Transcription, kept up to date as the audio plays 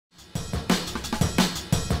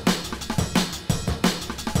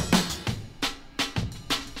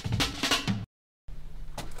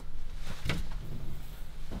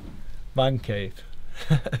man cave.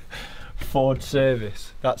 Ford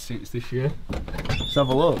service. That suits this year. Let's have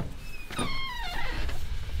a look.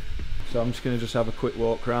 So I'm just going to have a quick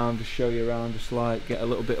walk around, just show you around, just like get a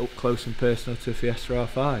little bit up close and personal to a Fiesta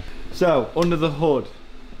R5. So under the hood,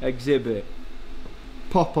 exhibit,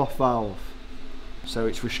 pop-off valve. So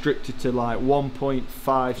it's restricted to like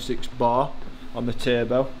 1.56 bar on the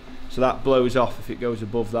turbo. So that blows off if it goes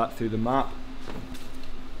above that through the map.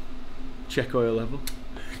 Check oil level.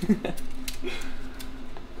 Let's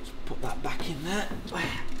put that back in there.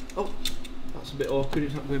 Oh, that's a bit awkward,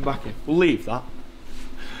 it's not going back in. We'll leave that.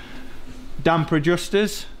 Damper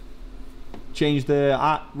adjusters. Change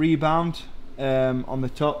the rebound on the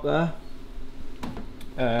top there.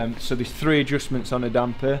 So there's 3 adjustments on a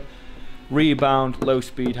damper. Rebound, low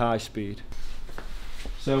speed, high speed.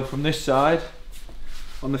 So from this side,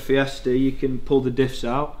 on the Fiesta, you can pull the diffs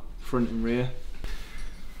out, front and rear.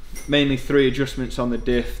 Mainly 3 adjustments on the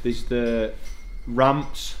diff. There's the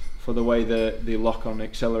ramps for the way they lock on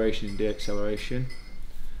acceleration and deacceleration.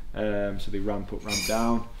 So they ramp up, ramp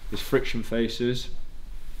down. There's friction faces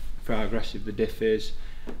for how aggressive the diff is.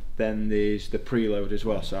 Then there's the preload as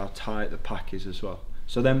well, so how tight the pack is as well.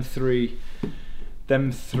 So them three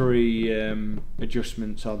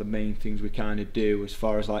adjustments are the main things we kind of do as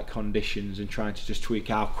far as like conditions and trying to just tweak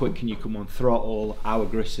how quick can you come on throttle, how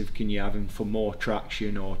aggressive can you have him for more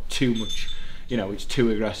traction or too much, you know, it's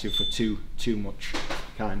too aggressive for too much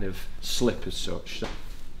kind of slip as such. So,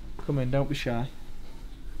 come in, don't be shy.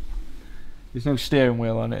 There's no steering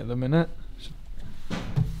wheel on it at the minute.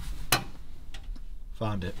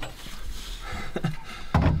 Found it.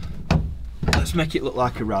 Let's make it look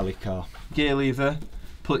like a rally car. Gear lever,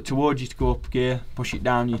 pull it towards you to go up gear, push it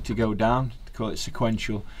down you to go down. They call it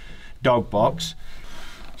sequential dog box.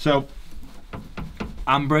 So,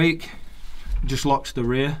 handbrake just locks the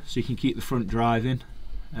rear so you can keep the front driving.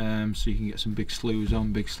 So you can get some big slews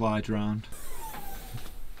on, big slides around.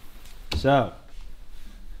 So,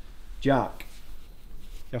 jack,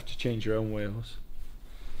 you have to change your own wheels.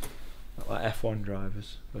 Not like F1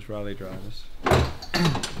 drivers, those rally drivers.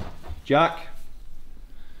 Jack,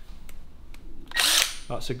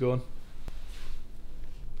 that's a gun.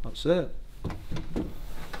 That's it.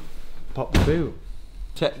 Pop the boot.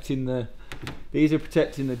 Protecting these are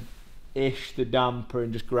protecting the damper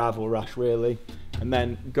and just gravel rash really. And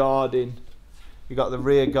then guarding, you got the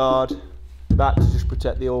rear guard, that to just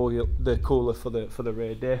protect the oil, the cooler for the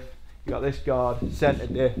rear diff. You got this guard, centre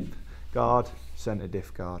diff guard, centre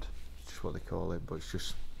diff guard. It's just what they call it, but it's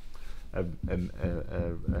just a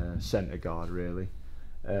centre guard really.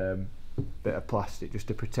 Bit of plastic just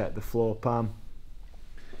to protect the floor pan.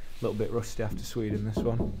 A little bit rusty after Sweden, this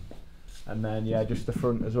one. And then yeah, just the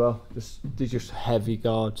front as well. They're just heavy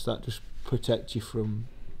guards that just protect you from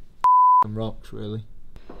rocks really.